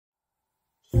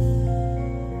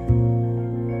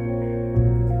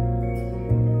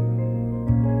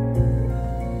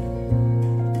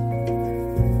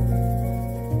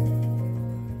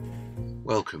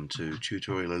to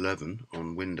tutorial 11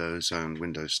 on windows and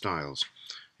window styles.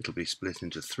 It'll be split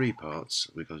into 3 parts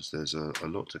because there's a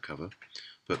lot to cover,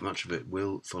 but much of it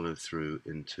will follow through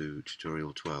into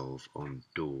tutorial 12 on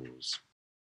doors.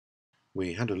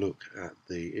 We had a look at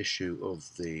the issue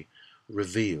of the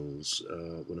reveals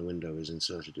when a window is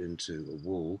inserted into a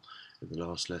wall in the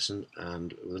last lesson,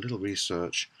 and with a little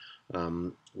research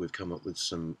we've come up with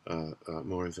some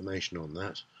more information on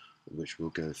that, which we'll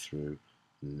go through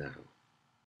now.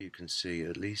 You can see,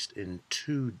 at least in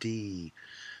 2D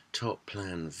top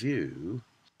plan view,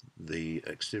 the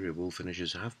exterior wall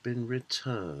finishes have been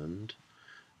returned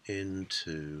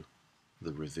into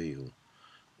the reveal.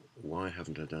 Why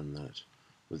haven't I done that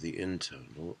with the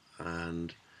internal?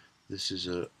 And this is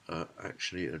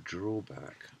actually a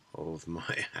drawback of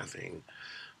my having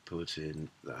put in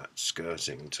that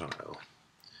skirting tile.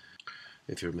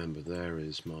 If you remember, there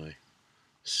is my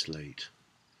slate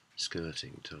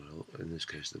skirting tile. In this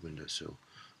case the windowsill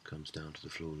comes down to the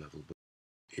floor level, but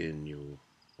in your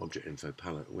object info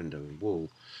palette, window and wall,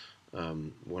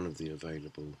 one of the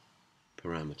available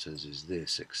parameters is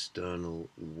this external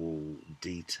wall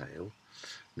detail.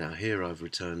 Now here I've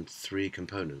returned 3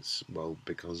 components, well,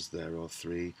 because there are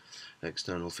 3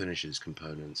 external finishes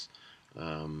components,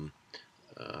 although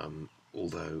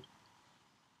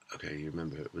okay, you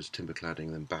remember it was timber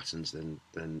cladding, then battens, then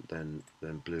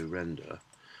blue render,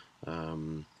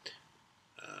 and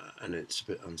it's a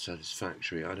bit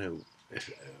unsatisfactory. I know if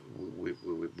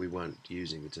we weren't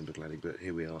using the timber cladding, but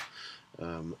here we are.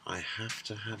 I have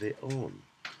to have it on,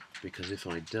 because if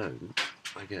I don't,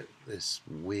 I get this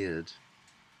weird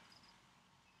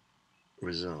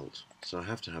result. So I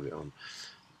have to have it on.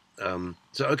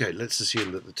 So okay, let's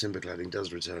assume that the timber cladding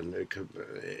does return. It could,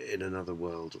 in another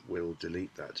world, we'll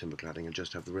delete that timber cladding and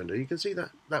just have the render. You can see that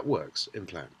that works in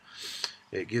plan.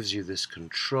 It gives you this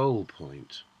control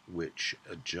point which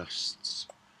adjusts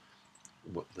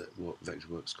what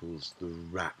Vectorworks calls the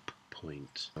wrap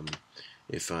point.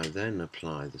 If I then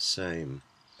apply the same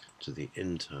to the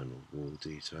internal wall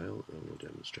detail, and we'll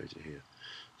demonstrate it here.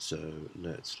 So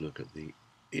let's look at the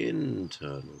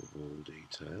internal wall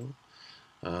detail.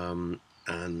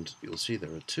 And you'll see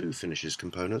there are 2 finishes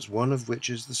components, one of which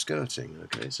is the skirting.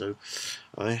 Okay, so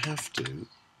I have to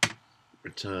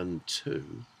return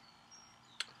 2.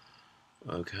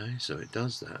 Okay, so it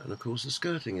does that, and of course the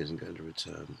skirting isn't going to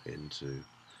return into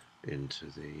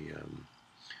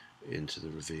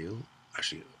the reveal.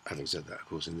 Actually, having said that, of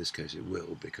course, in this case it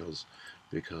will, because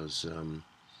the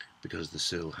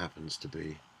sill happens to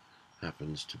be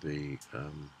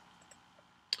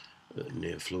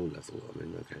near floor level. I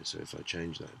mean, okay, so if I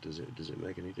change that, does it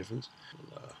make any difference?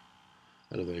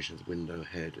 Elevation of the window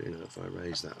head, you know, if I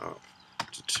raise that up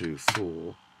to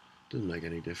 2.4, doesn't make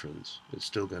any difference. It's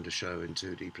still going to show in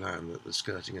 2D plan that the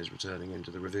skirting is returning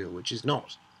into the reveal, which is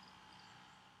not.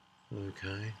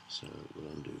 Okay, so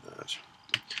we'll undo that.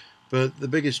 But the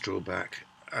biggest drawback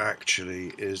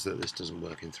actually is that this doesn't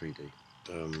work in 3D.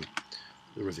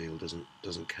 The reveal doesn't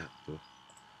cap the,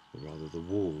 or rather the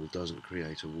wall doesn't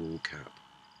create a wall cap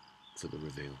for the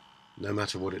reveal. No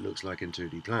matter what it looks like in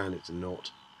 2D plan, it's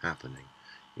not happening.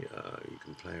 You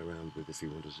can play around with, if you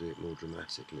want to see it more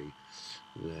dramatically,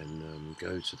 then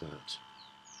go to that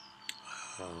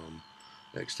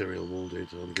exterior wall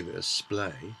detail and give it a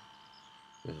splay.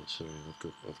 Oh, sorry, I've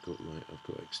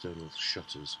got external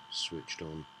shutters switched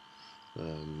on,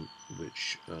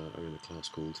 which are in a class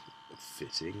called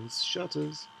fittings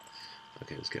shutters.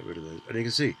 Okay, let's get rid of those. And you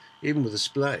can see, even with a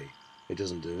splay, it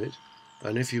doesn't do it.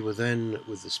 And if you were then,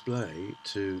 with the splay,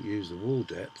 to use the wall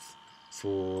depth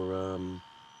for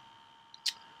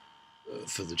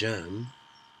the jam,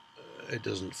 it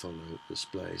doesn't follow the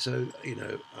splay. So, you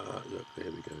know, look,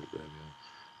 there we go, there we are.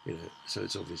 You know, so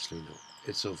it's obviously not.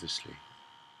 It's not working.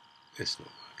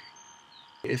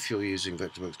 If you're using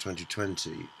Vectorworks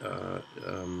 2020,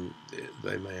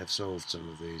 they may have solved some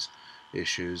of these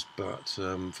issues, but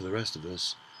for the rest of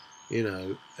us, you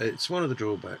know, it's one of the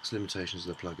drawbacks, limitations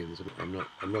of the plugins. I'm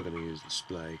not going to use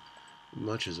display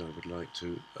much as I would like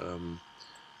to.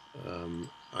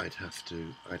 I'd have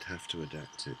to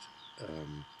adapt it.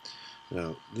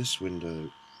 Now this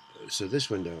window. So this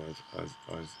window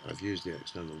I've used the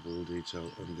external wall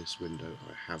detail, and this window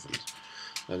I haven't.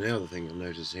 And the other thing you'll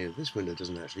notice here, this window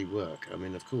doesn't actually work. I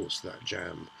mean, of course, that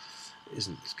jam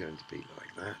isn't going to be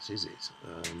like that, is it?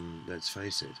 Let's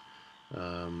face it.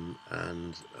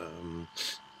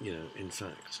 You know, in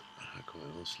fact, quite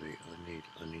honestly, I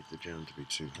need the jam to be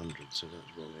 200, so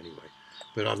that's wrong anyway.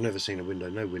 But I've never seen a window.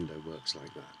 No window works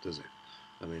like that, does it?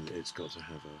 I mean, it's got to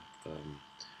have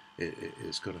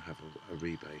it's got to have a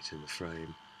rebate in the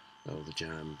frame or the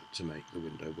jam to make the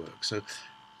window work. So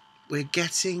we're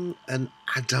getting an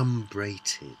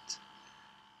adumbrated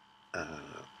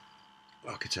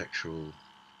architectural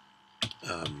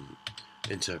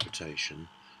interpretation,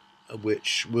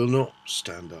 which will not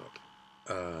stand up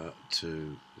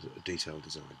to detailed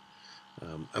design.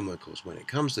 And of course, when it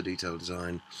comes to detailed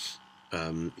design,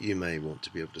 you may want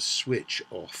to be able to switch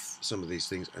off some of these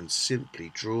things and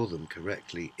simply draw them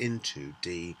correctly into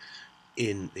D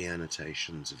in the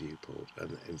annotations viewport,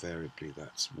 and invariably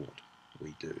that's what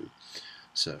we do.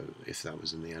 So if that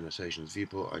was in the annotations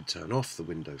viewport, I'd turn off the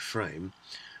window frame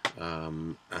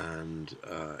and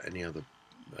any other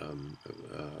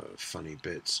funny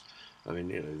bits. I mean,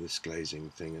 you know, this glazing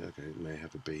thing, okay, it may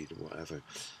have a bead or whatever.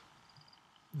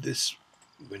 This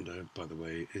window, by the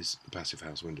way, is a passive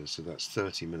house window, so that's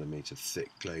 30mm thick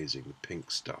glazing, the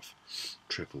pink stuff,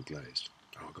 triple glazed,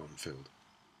 argon filled.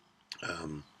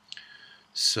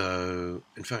 So,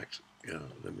 in fact, yeah,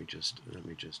 let me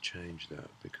just change that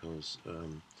because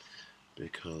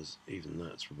even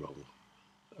that's wrong.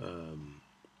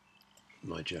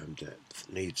 My jam depth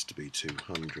needs to be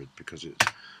 200 because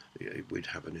we'd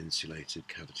have an insulated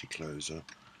cavity closer,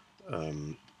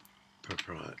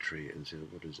 proprietary into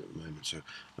what is it at the moment. So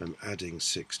I'm adding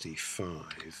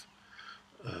 65.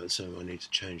 So I need to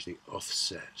change the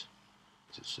offset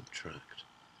to subtract.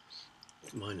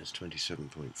 Minus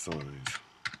 27.5.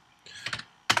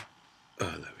 There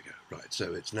we go. Right,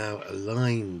 so it's now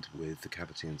aligned with the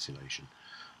cavity insulation.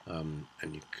 And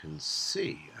you can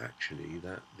see actually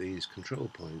that these control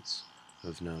points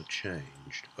have now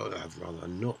changed, or have rather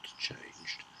not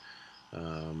changed.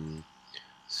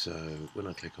 So when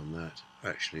I click on that,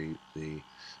 actually the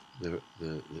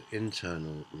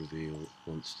internal reveal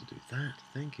wants to do that,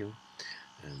 thank you,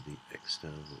 and the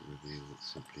external reveal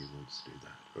simply wants to do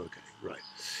that. Okay, right.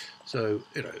 So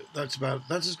you know that's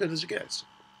as good as it gets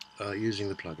using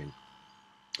the plugin.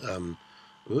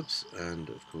 Oops, and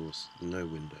of course no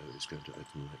window is going to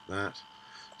open like that.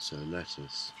 So let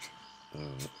us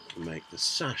make the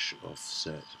sash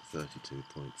offset 32.5.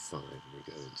 We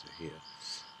go into here.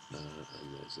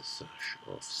 And there's a sash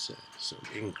offset, so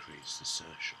increase the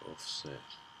sash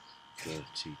offset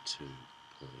 32.5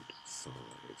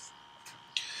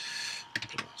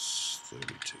 plus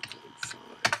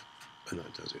 32.5, and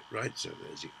that does it, right? So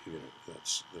there's, you know,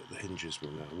 that's the hinges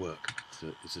will now work.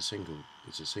 So it's a single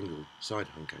side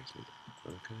hung casement.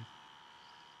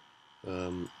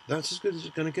 Okay, that's as good as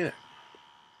it's going to get.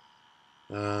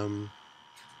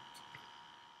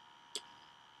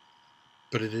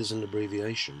 But it is an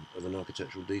abbreviation of an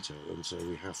architectural detail, and so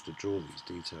we have to draw these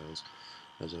details,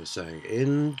 as I was saying,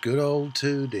 in good old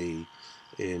 2D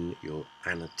in your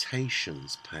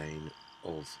annotations pane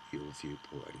of your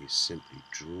viewport, and you simply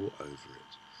draw over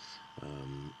it,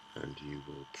 and you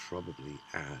will probably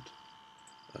add,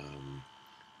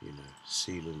 you know,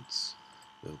 sealants.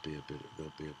 There'll be a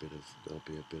bit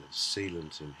of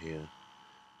sealant in here.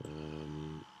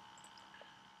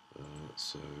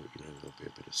 So, you know, there'll be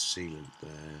a bit of sealant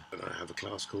there. And I have a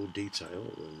class called detail,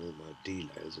 with all my D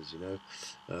layers, as you know,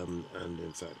 and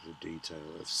in fact a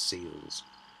detail of seals.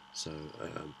 So,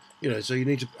 you know, so you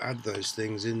need to add those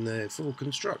things in there for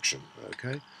construction,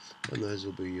 okay? And those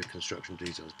will be your construction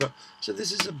details. But, so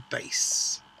this is a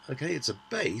base, okay? It's a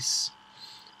base.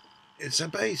 It's a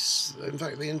base. In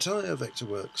fact, the entire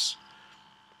Vectorworks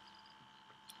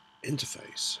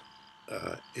interface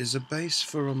is a base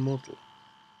for a model.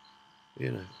 You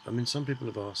know, I mean, some people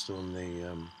have asked on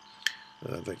the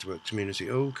Vectorworks community,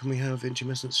 oh, can we have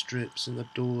intumescent strips in the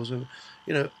doors? And,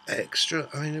 you know, extra.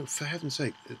 I mean, for heaven's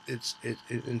sake, it's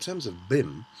in terms of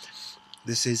BIM,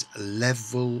 this is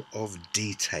level of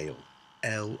detail,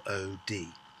 LOD.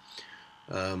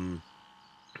 And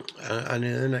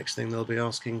the next thing they'll be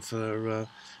asking for,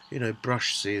 you know,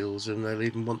 brush seals, and they'll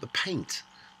even want the paint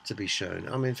to be shown.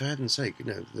 I mean, for heaven's sake, you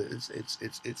know,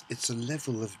 it's a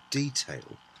level of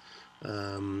detail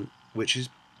which is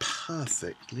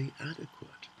perfectly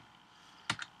adequate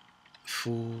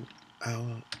for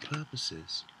our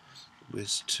purposes,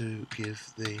 was to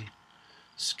give the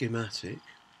schematic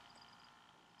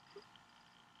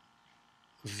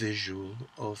visual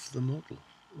of the model,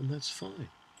 and that's fine.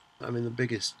 I mean, the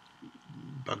biggest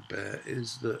bugbear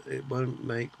is that it won't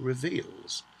make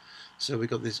reveals, so we've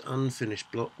got this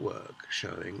unfinished block work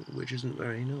showing, which isn't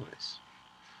very nice.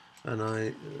 And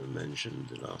I mentioned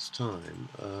the last time,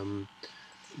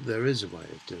 there is a way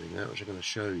of doing that, which I'm going to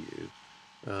show you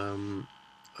in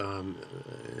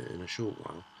a short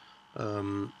while.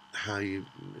 How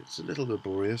it's a little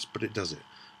laborious, but it does it.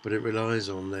 But it relies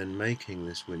on then making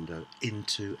this window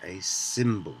into a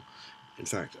symbol. In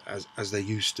fact, as they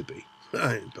used to be,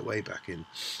 but way back in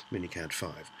Minicad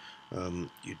 5,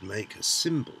 you'd make a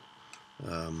symbol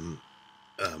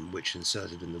which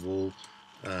inserted in the wall,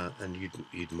 and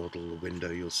you'd model the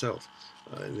window yourself.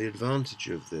 And the advantage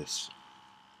of this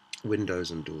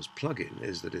Windows and Doors plugin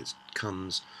is that it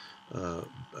comes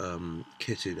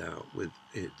kitted out with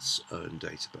its own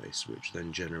database, which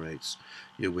then generates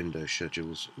your window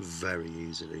schedules very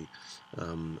easily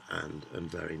and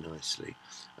very nicely,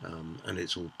 and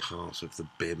it's all part of the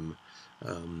BIM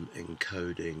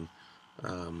encoding.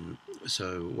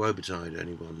 So woe betide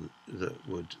anyone that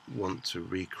would want to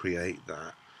recreate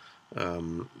that,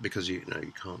 because you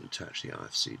can't attach the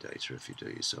IFC data if you do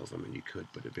it yourself. I mean, you could,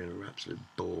 but it'd be an absolute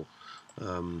bore.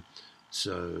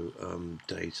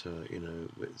 Data,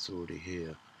 it's already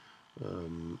here.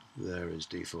 There is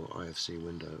default IFC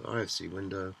window,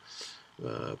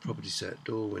 property set,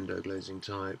 door, window glazing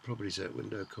type, property set,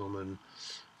 window common,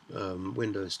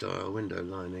 window style, window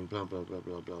lining, blah blah blah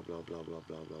blah blah blah blah blah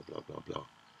blah blah blah blah blah.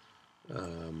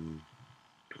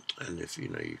 And if you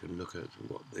can look at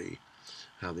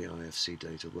how the IFC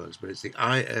data works, but it's the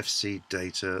IFC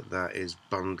data that is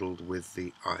bundled with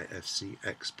the IFC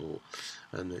export,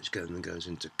 and it then goes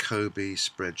into Kobe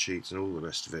spreadsheets and all the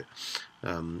rest of it.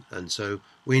 And so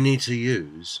we need to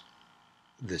use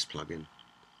this plugin,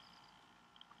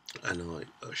 and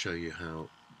I'll show you how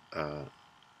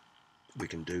we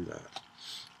can do that,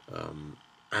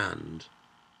 and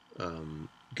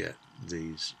get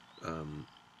these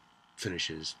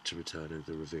finishes to return in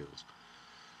the reveals.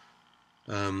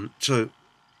 So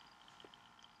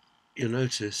you'll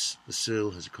notice the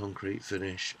sill has a concrete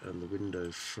finish, and the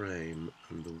window frame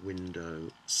and the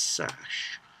window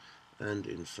sash, and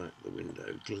in fact the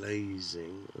window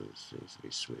glazing seems to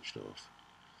be switched off.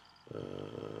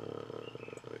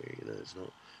 It's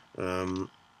not.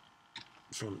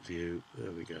 Front view,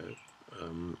 there we go.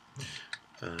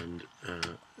 And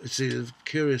see,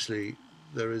 curiously,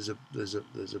 there's a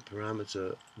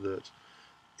parameter that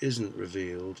isn't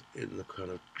revealed in the kind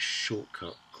of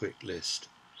shortcut quick list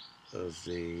of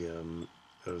the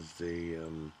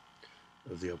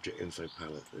object info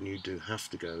palette, and you do have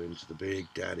to go into the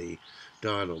big daddy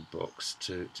dialog box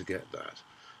to get that,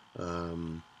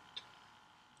 and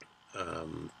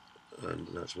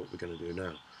that's what we're going to do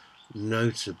now,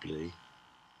 notably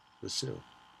the sill.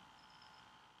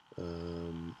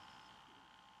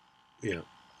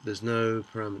 There's no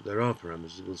parameter. There are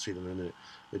parameters, we'll see them in a minute.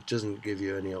 It doesn't give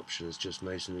you any options, just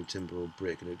masonry, timber or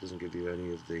brick, and it doesn't give you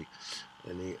any of the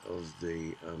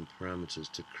parameters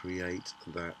to create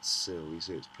that sill. You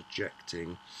see it's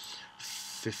projecting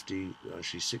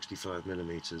 65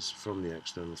 millimeters from the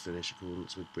external finish,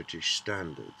 accordance with British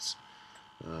standards,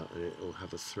 and it will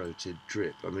have a throated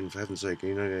drip. I mean, for heaven's sake,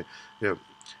 you're going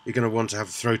to want to have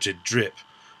a throated drip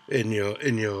in your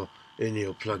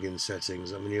plugin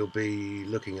settings. I mean, you'll be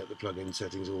looking at the plugin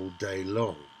settings all day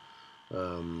long.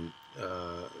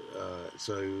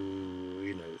 So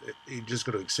you just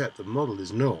got to accept the model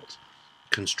is not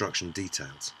construction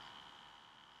details.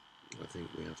 I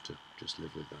think we have to just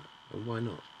live with that. And why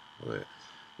not? Well,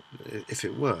 if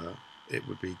it were, it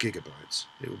would be gigabytes.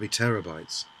 It would be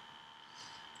terabytes.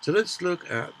 So let's look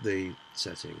at the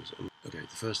settings. Okay, the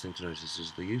first thing to notice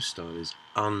is the use style is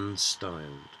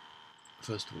unstyled.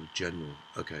 First of all, general.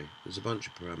 Okay, there's a bunch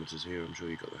of parameters here. I'm sure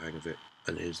you got the hang of it.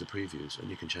 And here's the previews,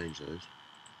 and you can change those.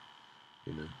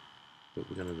 But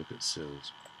we're going to look at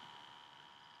sills.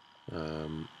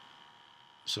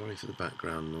 Sorry for the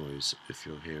background noise if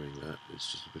you're hearing that.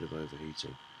 It's just a bit of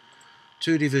overheating.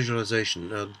 2D visualization.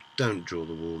 Now, don't draw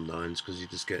the wall lines, because you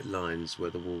just get lines where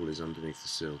the wall is underneath the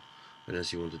sill,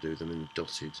 unless you want to do them in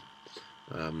dotted.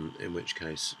 In which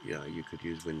case, you could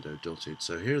use window dotted.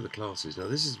 So here are the classes. Now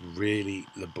this is really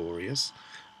laborious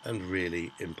and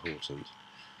really important.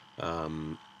 For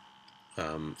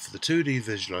the 2D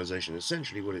visualization,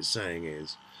 essentially what it's saying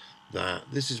is that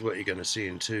this is what you're going to see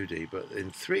in 2D, but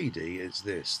in 3D it's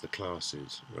this, the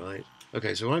classes, right?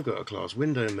 Okay, so I've got a class,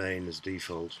 window main as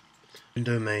default.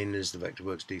 Window main is the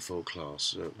Vectorworks default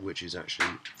class, which is actually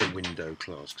the window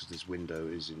class, because this window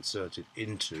is inserted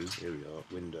into, here we are,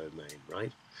 window main,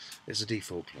 right? It's a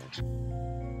default class.